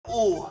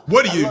Ooh,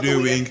 what are you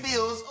doing?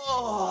 Feels.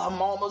 Oh,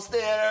 I'm almost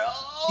there.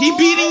 Oh, he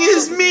beating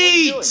his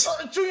meat.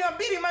 Junior, I'm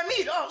beating my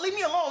meat. Oh, leave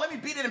me alone. Let me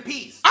beat it in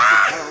peace.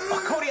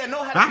 Ah! Cody, I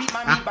know how to beat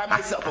my meat by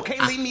myself. Okay,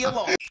 leave me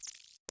alone.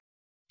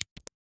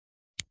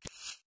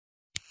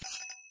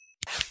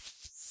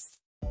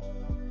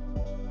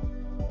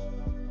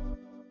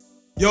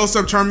 Yo, what's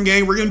up, Charming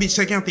Gang? We're gonna be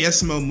checking out the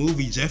SML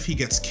movie, Jeffy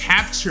Gets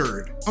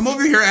Captured. I'm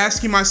over here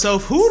asking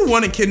myself, who would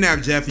want to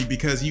kidnap Jeffy?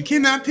 Because you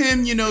kidnap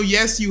him, you know,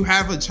 yes, you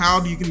have a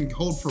child you can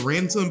hold for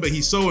ransom, but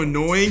he's so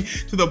annoying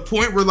to the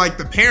point where, like,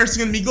 the parents are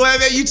gonna be glad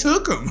that you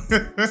took him.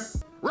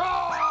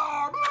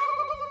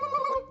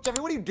 Jeffy,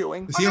 what are you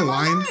doing? Is he a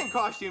lion?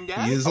 Costume,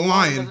 Dad. He is a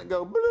lion. Doesn't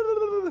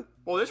go.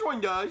 Well, this one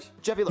does.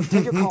 Jeffy, look,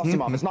 take your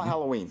costume off. It's not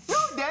Halloween. No,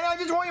 Dad, I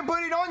just want you to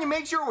put it on to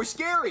make sure it was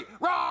scary.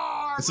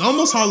 Roar! It's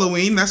almost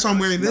Halloween. That's why I'm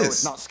wearing No, this.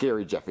 it's not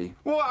scary, Jeffy.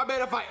 Well, I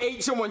bet if I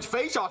ate someone's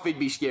face off, it'd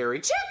be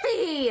scary.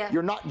 Jeffy!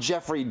 You're not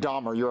Jeffrey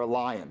Dahmer. You're a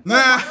lion.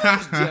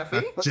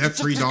 Jeffy.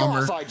 Jeffrey Just Dahmer. go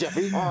outside,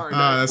 Jeffy.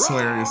 That's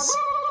hilarious.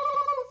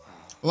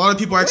 A lot of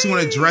people actually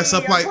want to dress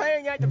up like.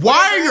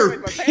 Why are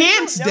your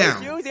pants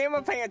down? No shoes and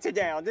my pants are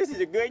down. This is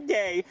a good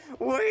day.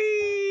 Whee!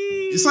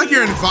 It's like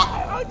you're in.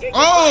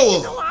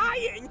 Oh!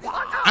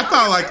 I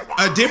thought like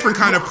a different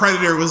kind of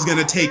predator was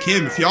gonna take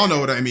him. If y'all know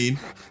what I mean.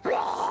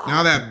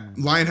 Now that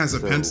lion has a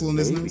pencil in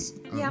his nose.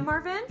 Yeah,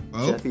 Marvin?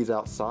 Oh. Jeffy's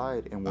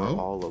outside and we're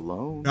all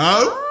alone.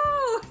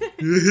 Oh. I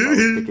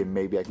was thinking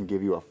maybe I can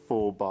give you a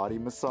full body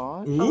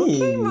massage.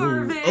 Okay,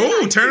 Marvin.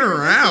 Oh, turn I see where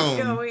around.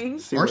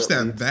 this is going. Arch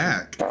that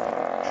back.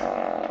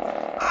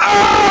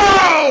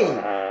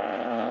 Oh!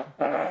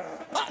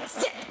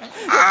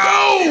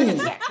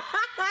 Ow!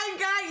 I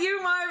got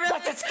you, Marvin.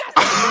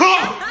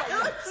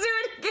 Let's do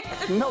it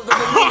again.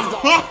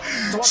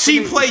 No,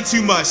 She played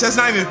too much. That's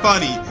not even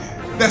funny.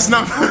 That's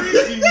not funny.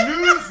 Breaking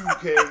news,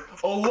 okay?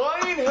 A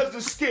lion has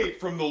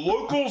escaped from the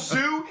local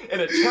zoo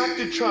and attacked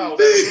a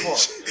child at a park.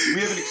 We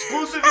have an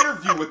exclusive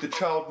interview with the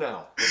child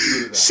now. Let's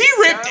do that. She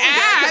ripped I was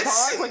at the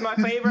ass. park with my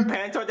favorite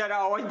pencil that I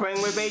always bring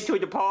with me to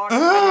the park.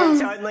 And then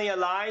suddenly a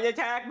lion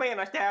attacked me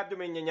and I stabbed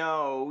him in the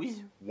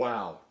nose.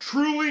 Wow,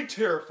 truly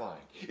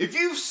terrifying. If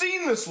you've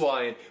seen this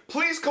lion,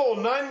 please call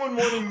 911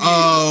 immediately.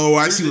 Oh,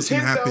 I see what's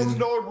There's gonna a happen.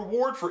 $10,000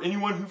 reward for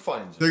anyone who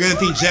finds it. They're gonna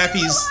think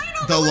Jeffy's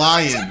the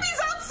lion. Jeffy's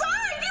outside.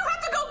 You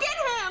have to go get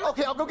him.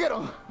 Okay, I'll go get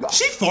him.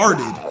 She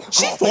farted.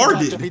 She Oh, thank God,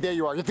 farted. Jeffy, there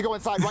you are. You have to go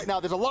inside right now.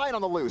 There's a lion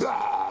on the loose.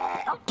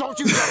 Don't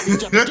you get me,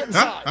 Jeffy. Get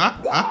inside.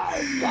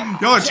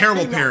 Y'all are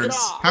terrible Jeffy, knock it parents.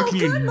 off. How can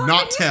you Good, Marvin,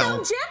 not you tell?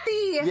 found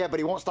Jeffy. Yeah, but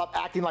he won't stop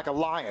acting like a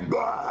lion.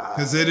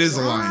 Because it is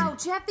a Wow, lion.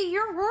 Jeffy,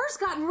 your roar's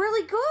gotten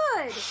really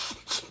good.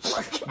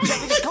 Jeffy,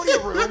 just go to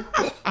your room.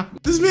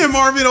 This man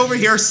Marvin over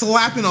here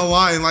slapping a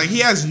lion like he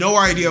has no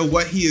idea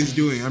what he is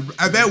doing.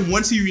 I bet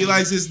once he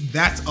realizes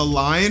that's a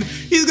lion,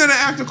 he's gonna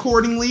act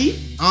accordingly.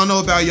 I don't know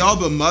about y'all,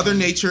 but Mother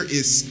Nature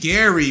is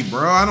scary,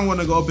 bro. I don't want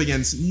to go up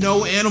against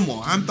no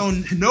animal. I'm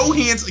throwing no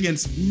hands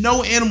against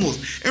no animals.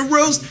 And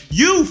Rose,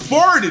 you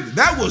farted.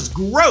 That was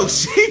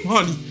gross. Shame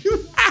on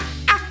you.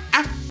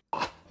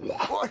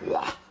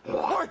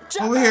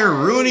 Over here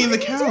ruining the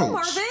What are you couch. doing,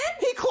 Marvin?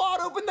 He clawed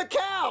open the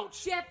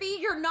couch. Jeffy,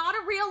 you're not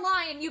a real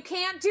lion. You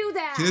can't do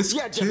that. Kiss,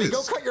 Yeah, Jeffy, go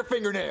kiss. cut your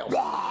fingernails.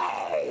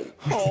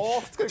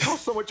 Oh, it's gonna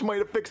cost so much money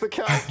to fix the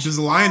couch. Does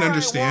the lion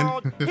understand?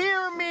 Well,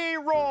 hear me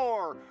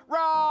roar.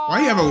 Roar. Why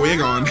do you have a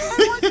wig on? What's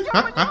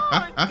going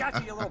on?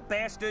 Got you little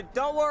bastard.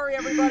 Don't worry,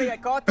 everybody. I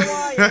caught the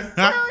lion.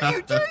 Where are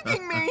you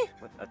taking me?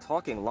 What, a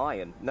talking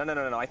lion? No.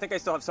 I think I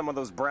still have some of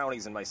those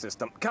brownies in my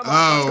system. Come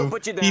on, let's go Oh,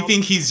 put you down. you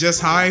think he's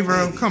just high,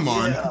 bro? Come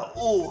on.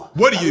 Ooh,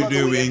 What are you I love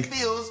the way doing? it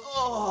feels.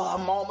 Oh,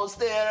 I'm almost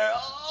there.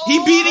 Oh, He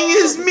beating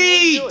his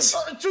meat.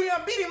 Junior,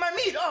 I'm beating my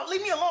meat. Oh,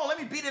 leave me alone. Let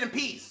me beat it in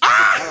peace.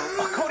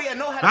 Cody, I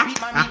know how to beat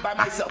my meat by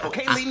myself.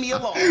 Okay, leave me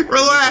alone.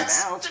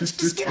 Relax.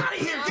 Just get out of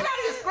here. Get out of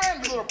here,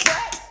 scram, you little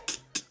brat.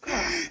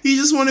 He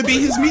just want to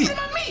beat his meat.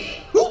 My meat.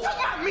 Who took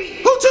my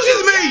meat? Who took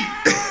his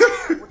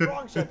meat? What's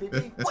wrong,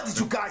 Jeffy? What did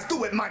you guys do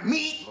with my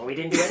meat? Well, we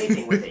didn't do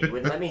anything with it. You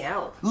wouldn't let me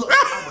help. Look,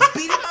 I was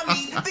beating my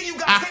meat. Then you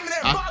guys came in there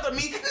and bothered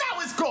me.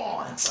 Now it's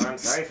gone. Well, I'm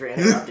sorry for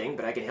interrupting,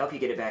 but I can help you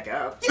get it back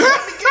up. You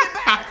help me get it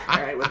back.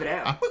 All right, whip it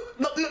out.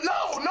 No,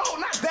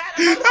 not that.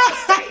 Another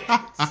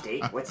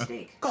steak. Steak? What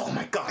steak? Oh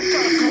my God,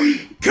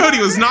 Cody. Cody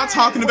was not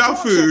talking about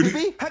food.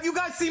 Jeffy? Have you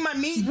guys seen my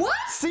meat? What?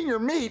 Seen your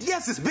meat?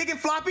 Yes, it's big and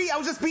floppy. I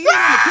was just beating it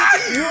in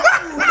the kitchen.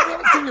 I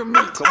haven't seen your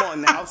meat. Come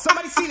on now.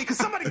 Somebody seen it because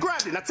somebody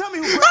grabbed it. Now tell me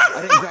who grabbed it.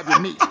 I didn't grab your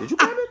meat. Did you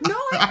grab it? No,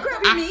 I didn't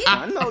grab your meat.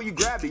 I know you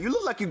grabbed it. You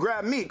look like you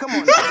grabbed meat. Come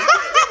on now.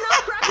 I did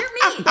not grab your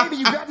meat. Baby,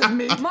 you grabbed his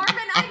meat. Marvin,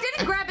 I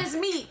didn't grab his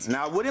meat.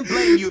 Now, I wouldn't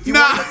blame you if you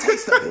Nah. wanted a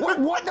taste of it.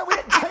 What? No, we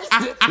didn't taste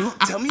it. Look,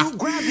 tell me who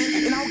grabbed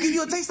it, and I'll give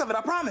you a taste of it.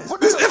 I promise.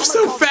 This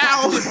episode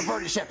foul. Be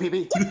perverted, Chef PB.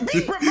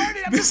 Be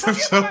perverted. I'm This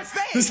just forgetting episode, my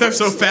steak. this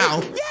episode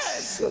foul.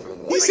 Yes.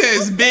 He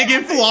says big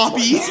and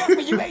floppy.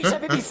 Jeffy, you ate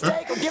Chef PB's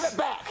steak or give it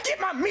back. Get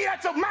my meat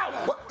out your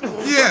mouth.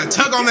 Yeah,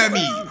 tug on that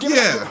meat. Give it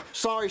Yeah, back.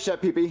 Sorry,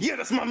 Chef PB. Yeah,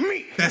 that's my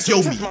meat. that's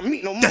your That's my meat.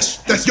 meat no more.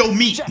 That's your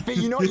meat. Jeffy,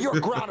 you know you're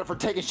grounded for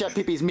taking Chef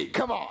PB's meat.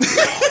 Come on.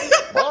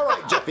 All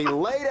right, Jeffy,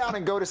 lay down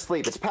and go to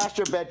sleep. It's past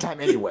your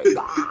bedtime anyway.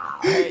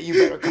 Hey, you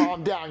better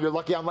calm down. You're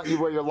lucky I'm letting you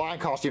wear your lion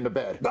costume to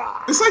bed.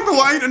 It's like the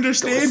lion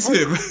understands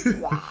him.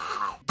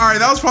 Alright,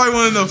 that was probably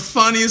one of the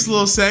funniest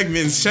little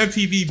segments. Chef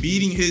Pee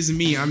beating his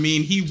meat. I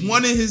mean, he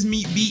wanted his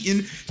meat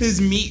beaten, his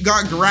meat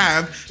got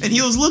grabbed, and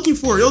he was looking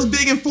for it. It was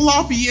big and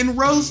floppy, and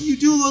Rose, you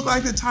do look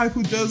like the type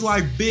who does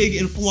like big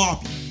and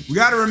floppy. We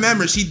gotta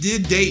remember, she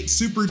did date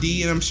Super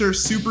D, and I'm sure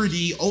Super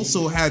D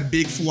also had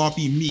big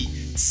floppy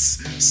meats.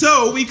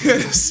 So we could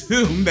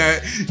assume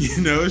that,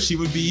 you know, she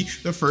would be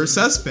the first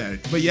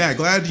suspect. But yeah,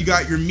 glad you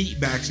got your meat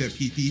back, Chef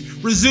Pee.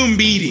 Resume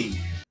beating.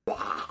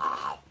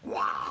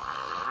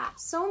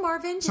 So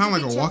Marvin, did Sound you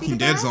like beat a Jeffy Walking to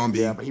Dead death? zombie.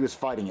 Yeah, but he was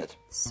fighting it.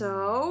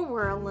 So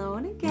we're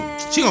alone again.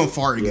 She gonna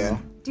fart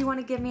again. Do you want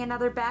to give me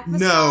another back No.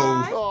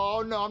 massage?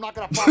 Oh, no, I'm not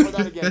gonna fight with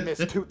that again, Miss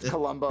Toots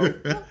Columbo. Well,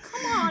 come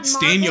on,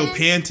 Stain your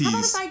Marvin. panties. How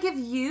about if I give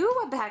you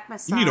a back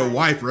massage? You need a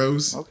wipe,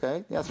 Rose.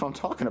 Okay, that's what I'm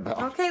talking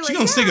about. Okay, She lay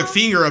gonna stick a down.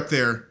 finger up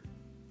there.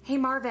 Hey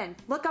Marvin,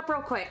 look up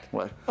real quick.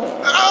 What? Oh!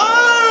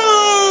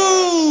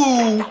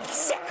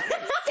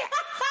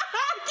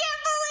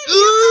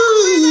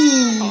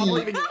 I'm Ooh!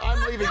 leaving you. I'm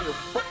leaving you.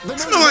 The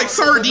news Smell like is-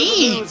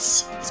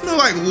 sardines. Smell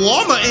like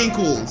llama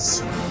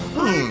ankles.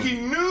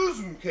 Breaking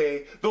news,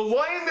 okay? The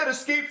lion that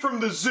escaped from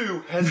the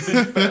zoo has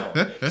been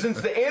found.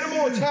 Since the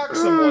animal attacked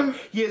someone,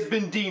 he has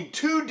been deemed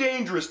too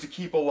dangerous to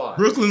keep alive.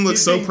 Brooklyn looks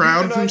He's so being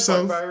proud of euthanized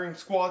himself. by firing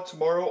squad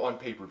tomorrow on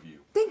pay-per-view.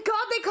 Thank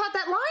God they caught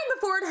that lion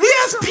before it hurt He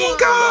has someone.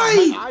 pink My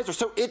eye. eyes are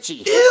so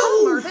itchy.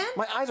 Ew. Marvin?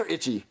 My eyes are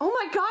itchy. Oh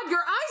my God, your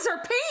eyes are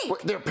pink.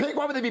 What, they're pink?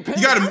 Why would they be pink?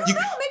 You gotta. I don't know,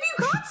 maybe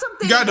you caught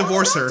something. You gotta Call a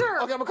divorce her. doctor.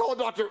 Okay, I'm gonna call a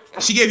doctor.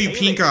 She gave you Hey,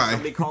 pink ladies, eye.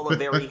 Somebody call a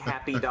very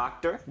happy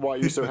doctor. Why are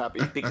you so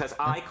happy? Because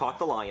I caught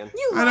the lion.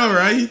 You I know, lied.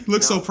 right? He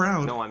looks so No,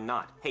 proud. No, I'm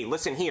not. Hey,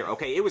 listen here,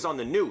 okay? It was on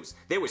the news.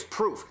 There was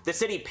proof. The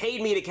city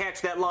paid me to catch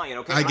that lion,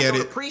 okay? I get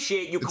don't it.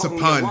 appreciate you It's a calling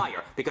me pun. a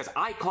liar because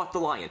I caught the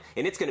lion,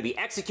 and it's going to be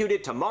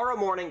executed tomorrow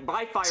morning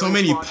by firing So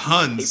many squad on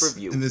puns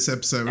pay-per-view. in this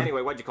episode.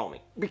 Anyway, why'd you call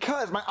me?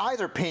 Because my eyes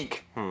are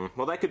pink.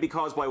 Well, that could be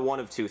caused by one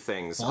of two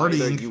things. Farting.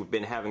 Either you've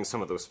been having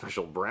some of those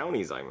special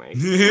brownies I make,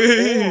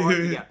 or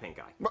you got pink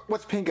eye.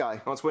 What's pink eye?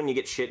 Well, it's when you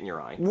get shit in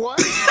your eye. What?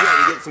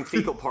 Yeah, you get some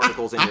fecal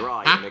particles in your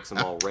eye and it makes them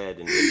all red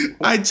and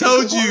I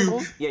told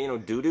you, yeah, you know,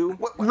 doo-doo.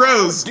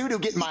 Rose. Doo-doo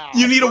get in my eye.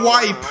 You need a Well,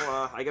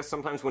 wipe. I guess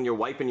sometimes when you're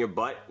wiping your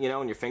butt, you know,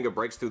 and your finger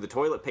breaks through the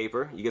toilet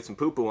paper, you get some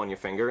poo-poo on your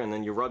finger, and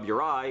then you rub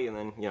your eye, and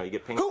then, you know, you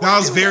get pink. That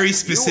was very You,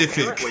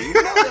 specific. apparently.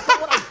 No, that's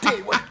not what I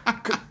did.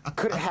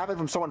 Could it happen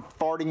from someone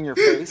farting in your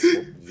face?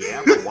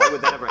 Yeah, but why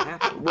would that ever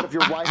happen? What if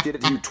your wife did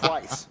it to you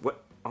twice?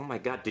 What? Oh my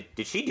God,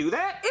 did she do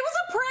that? It was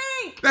a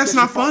prank. That's Did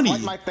not you fart funny. right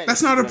in my face?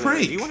 That's not a Do you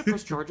prank. want to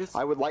press charges?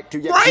 I would like to.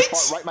 Yes, Right? you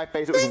fart right in my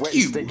face. It was Thank wet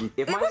you. and stinky.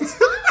 If my, It was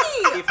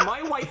funny. if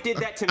my wife did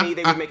that to me,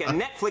 they would make a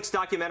Netflix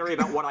documentary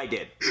about what I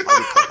did.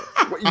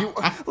 What, you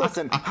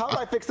listen. How do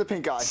I fix the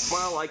pink eye?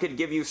 Well, I could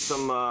give you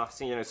some,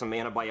 some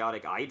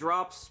antibiotic eye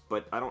drops,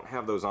 but I don't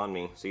have those on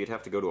me, so you'd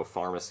have to go to a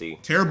pharmacy.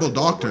 Terrible Or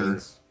doctor.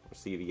 Walgreens, or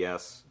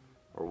CVS,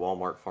 or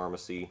Walmart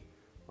pharmacy,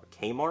 or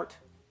Kmart.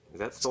 Is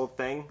that still a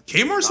thing? Kmart's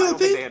I still a don't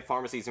think thing? they had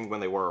pharmacies when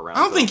they were around. I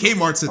don't so- think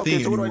Kmart's a Okay,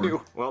 thing so what do I anymore.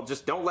 do? Well,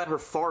 just don't let her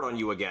fart on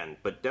you again,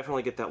 but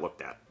definitely get that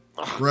looked at.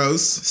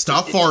 Rose,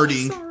 stop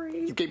farting. Sorry.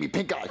 You gave me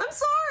pink eye. I'm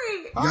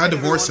sorry. You gotta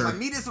divorce everyone, her.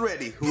 My meat is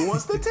ready. Who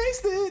wants to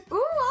taste it? Ooh,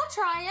 I'll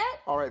try it.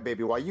 All right,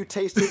 baby. While you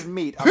taste his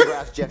meat, I'm gonna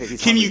ask Jeffy if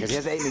he's Can hungry you- because he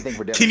hasn't ate anything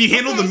for dinner. Can you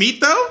handle the meat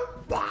though?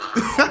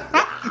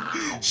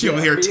 She over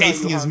here Jeffy, are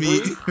tasting you his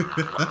meat.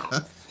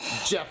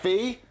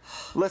 Jeffy,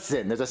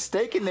 listen. There's a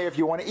steak in there if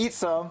you want to eat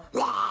some.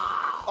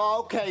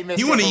 Okay, Mr.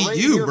 He wanna eat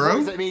Raise you, your bro.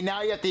 voice at me.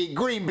 Now you have to eat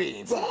green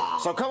beans.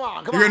 So come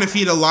on, come You're on. gonna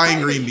feed a lion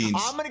Hey, green beans.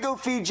 I'm gonna go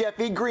feed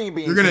Jeffy green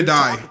beans. You're gonna You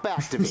die. Talk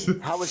back to me.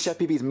 How was Chef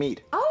Pee-Pee's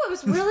meat? Oh, it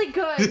was really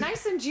good.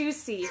 Nice and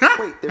juicy.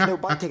 Wait, there's no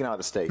bite taken out of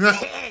the steak.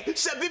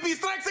 Chef Pee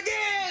strikes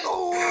again!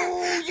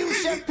 Oh, you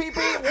Chef Pee-Pee!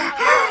 I'm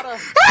gonna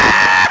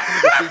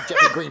go feed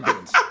Jeffy green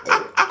beans.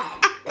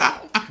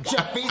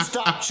 Jeffy,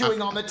 stop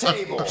chewing on the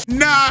table.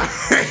 Nah,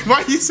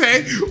 why you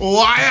say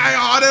why I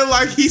oughta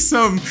like he's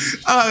some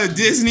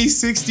Disney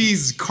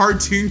 60s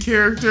cartoon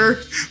character?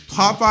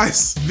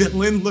 Popeye's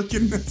villain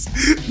looking this.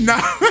 Nah.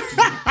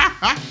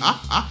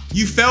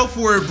 You fell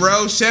for it,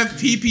 bro. Chef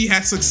Pee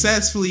has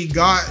successfully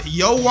got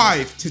your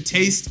wife to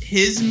taste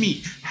his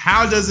meat.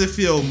 How does it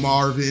feel,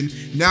 Marvin,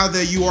 now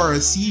that you are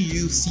a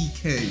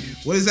C-U-C-K?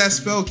 What does that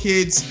spell,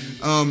 kids?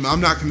 I'm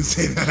not gonna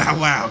say that out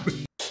loud.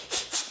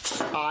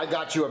 I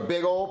got you a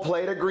big old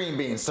plate of green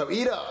beans, so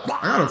eat up.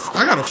 I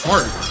got a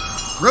fart.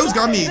 Rose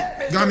got me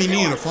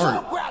needing a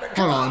fart.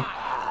 Hold on.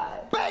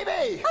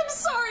 Baby! I'm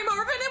sorry,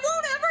 Marvin. It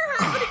won't ever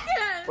happen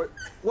again.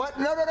 What?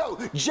 No.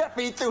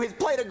 Jeffy threw his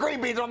plate of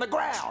green beans on the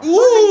ground. He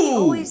Ooh.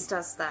 always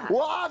does that.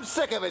 Well, I'm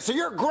sick of it, so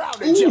you're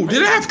grounded, Ooh, Jeffy.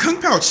 did I have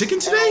Kung Pao chicken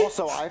And today?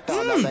 also, I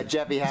found out that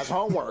Jeffy has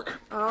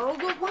homework. Oh,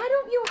 well, why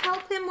don't you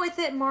help him with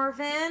it,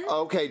 Marvin?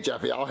 Okay,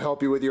 Jeffy, I'll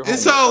help you with your homework.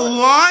 It's a All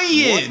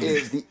right. What lion.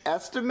 is the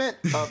estimate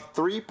of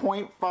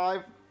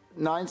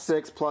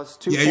 3.596 plus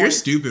 2? Yeah, you're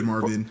stupid,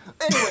 Marvin.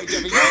 Anyway,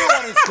 Jeffy, you're the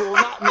one in school,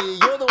 not me.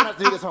 You're the one that has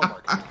to do this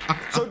homework.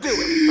 So do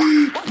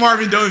it.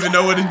 Marvin don't even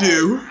know what to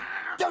do.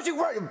 Yo, Don't you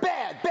worry.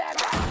 Bad.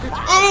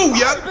 Oh,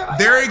 yep.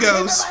 There he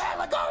goes.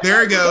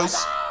 There he goes.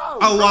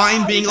 A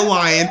lion being a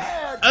lion.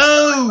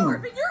 Oh.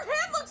 Marvin, your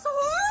hand looks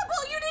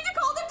horrible. You need to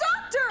call the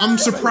doctor. I'm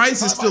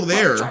surprised it's still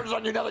there. Charges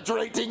on you now that you're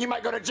 18. You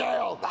might go to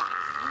jail.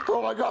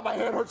 Oh my God, my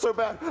hand hurts so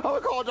bad. I'm gonna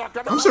call a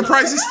doctor. I'm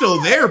surprised it's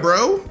still there,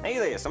 bro. Hey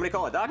there, somebody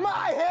call a doctor.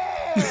 My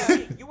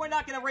hand! You are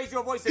not gonna raise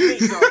your voice at me,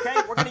 sir, okay?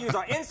 We're gonna use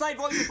our inside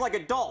voices like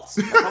adults.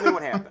 Now tell me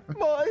what happened.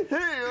 My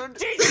hand!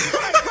 Jesus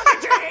Christ, look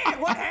at your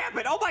hand! What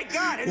happened? Oh my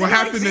God! Has What anybody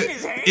happened seen to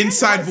his hand?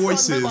 inside My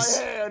voices?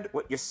 hand.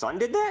 What, your son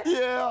did that?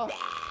 Yeah.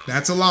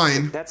 That's a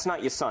lion. That's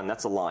not your son,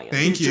 that's a lion.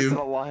 Thank He's just in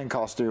you. a lion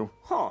costume.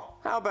 Huh,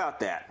 how about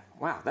that?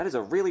 Wow, that is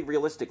a really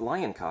realistic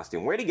lion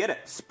costume. Where'd he get it?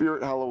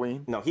 Spirit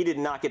Halloween. No, he did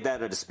not get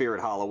that at a Spirit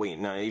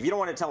Halloween. No, if you don't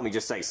want to tell me,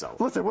 just say so.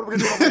 Listen, what are we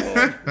gonna do about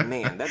my hand?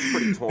 Man, that's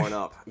pretty torn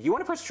up. You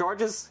want to press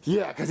charges?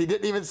 Yeah, because he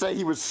didn't even say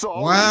he was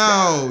sorry.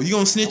 Wow, you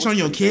gonna snitch on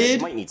your You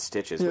kid? might need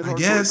stitches. Yeah, I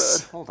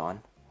guess. Hold on,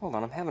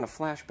 I'm having a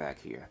flashback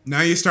here.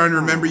 Now you're starting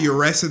to remember you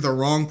arrested the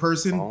wrong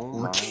person Oh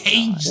or my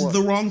caged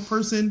the wrong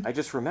person. I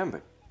just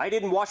remembered. I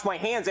didn't wash my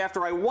hands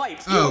after I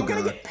wiped. Oh, I'm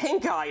gonna God. get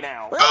pink eye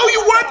now. Oh,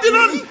 you wiped it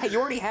on. Hey, you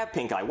already have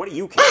pink eye. What do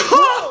you care?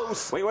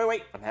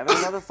 Wait. I'm having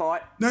another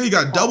thought. Now you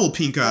got double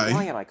pink The eye.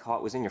 lion I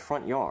caught was in your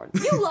front yard.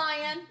 You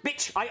lying.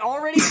 Bitch, I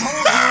already told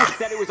you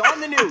that it was on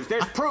the news.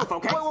 There's proof,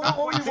 okay? What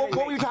were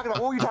you talking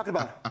about? What were you talking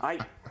about?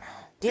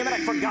 Damn it, I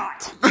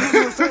forgot.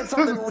 You were saying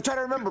something. We'll try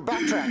to remember.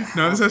 Backtrack.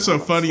 No, this is so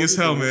funny as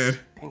hell, man.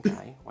 Pink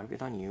eye, wipe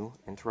it on you,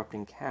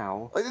 interrupting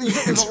cow. You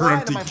said there's a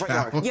lion in my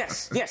front yard.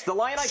 Yes, the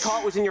lion I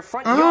caught was in your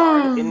front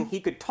yard, and he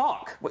could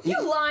talk.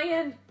 You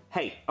lying.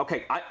 Hey,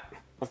 okay,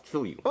 I'll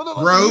kill you.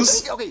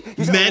 Rose, Okay,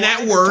 you said men lions at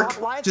can work,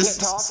 talk, lions just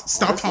can't talk.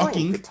 stop This lion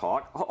talking. could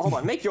talk. Hold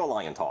on, make your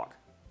lion talk.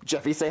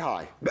 Jeffy, say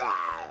hi.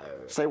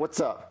 Say what's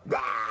up.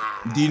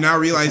 Do you not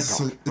realize it's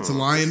a This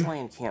lion?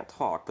 lion can't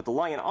talk, but the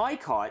lion I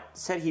caught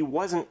said he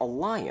wasn't a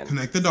lion.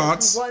 Connect the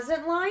dots.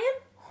 Wasn't lying?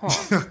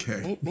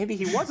 Okay. Maybe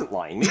he wasn't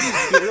lying. Maybe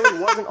he really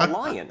wasn't a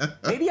lion.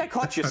 Maybe I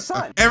caught your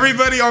son.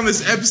 Everybody on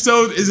this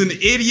episode is an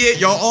idiot.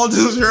 Y'all all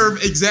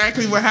deserve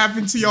exactly what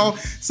happened to y'all,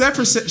 except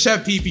for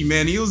Chef Pee-Pee,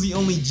 man. He was the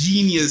only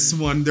genius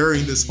one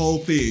during this whole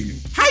thing.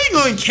 How you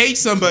gonna cage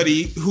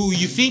somebody who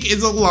you think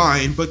is a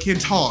lion but can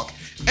talk,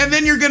 and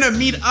then you're gonna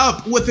meet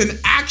up with an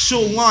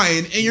actual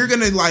lion and you're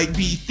gonna like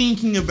be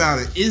thinking about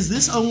it? Is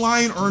this a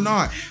lion or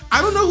not?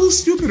 I don't know who's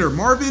stupider,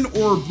 Marvin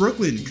or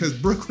Brooklyn, because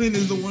Brooklyn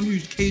is the one who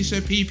caged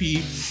Chef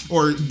Pee-Pee,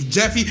 or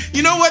Jeffy.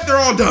 You know what? They're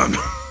all dumb.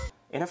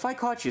 And if I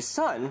caught your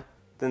son,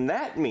 then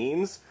that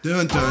means...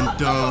 Dun dun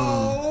dun.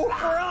 Oh,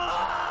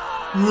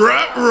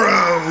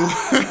 Ruh-roh.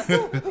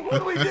 What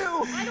do we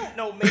do? I don't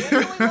know, man. The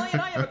only lion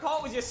I ever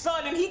caught was your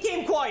son, and he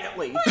came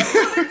quietly.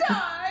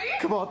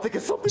 Come on, think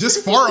of something.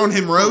 Just fart on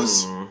him,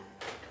 Rose.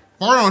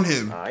 Fart on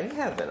him. I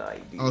have an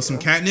idea. Oh, some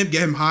catnip,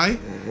 get him high.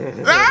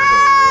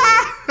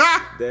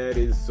 Ah! That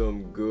is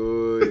some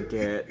good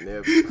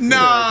catnip. Nah.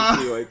 I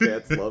can see why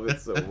cats love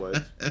it so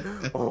much.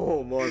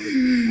 Oh,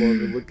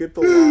 Marvin, look at the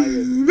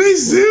lion. They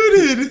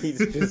zooted. He's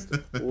just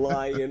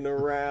lying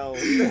around.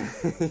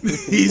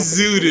 He's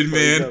zooted, He's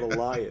man. not a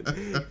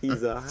lion.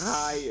 He's a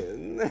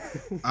hyena.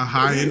 A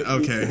hyena?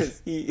 Okay.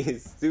 Because he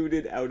is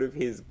zooted out of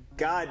his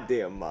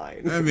goddamn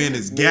mind. That man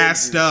is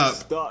gassed up.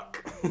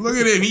 Stuck. Look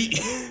at him.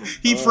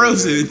 He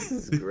frozen. This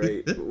is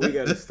great, but we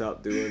gotta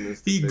stop doing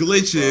this. He to fix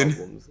the glitching.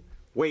 problems.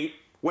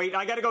 Wait,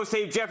 I gotta go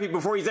save Jeffy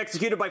before he's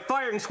executed by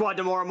firing squad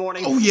tomorrow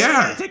morning. Oh, yeah. I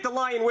gotta take the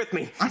lion with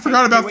me. I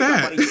forgot about Wake up,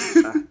 that.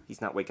 buddy.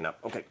 He's not waking up.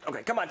 Okay,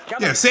 come on.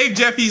 Yeah, save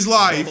Jeffy's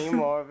life. Hey,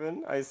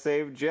 Marvin, I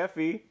saved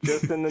Jeffy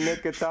just in the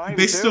nick of time.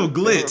 They too. still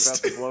They were blitzed.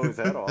 about to blow his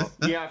head off.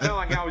 Yeah, I felt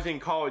like I was in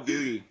Call of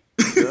Duty.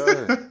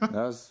 Good. That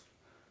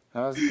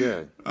was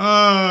good.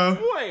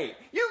 Wait,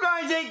 you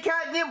guys ain't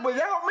catnip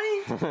without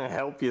me?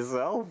 Help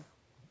yourself.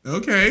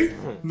 Okay.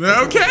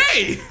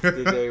 Okay.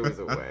 Today was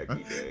a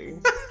wacky day.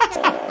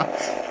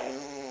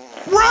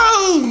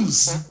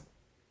 Rose!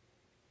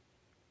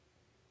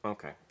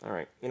 Okay, all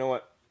right. You know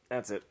what?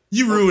 That's it.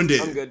 You ruined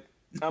it. I'm good.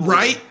 I'm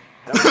Right?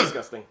 good. That was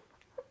disgusting.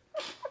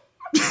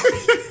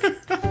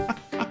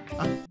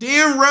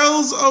 Damn,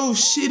 Rose. Oh,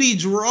 shitty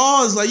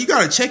draws. Like, you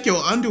gotta check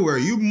your underwear.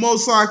 You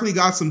most likely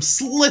got some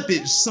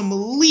slippage, some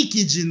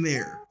leakage in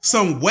there.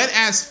 Some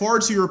wet-ass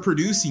farts you were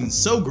producing.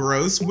 So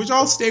gross. Would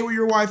y'all stay with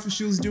your wife if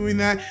she was doing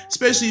that?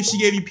 Especially if she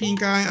gave you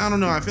pink eye? I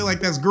don't know. I feel like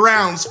that's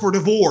grounds for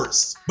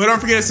divorce. But don't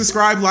forget to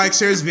subscribe, like,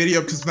 share this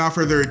video, because without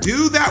further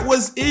ado, that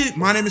was it.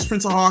 My name is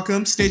Prince of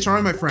Hawcom. Stay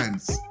charming, my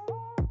friends.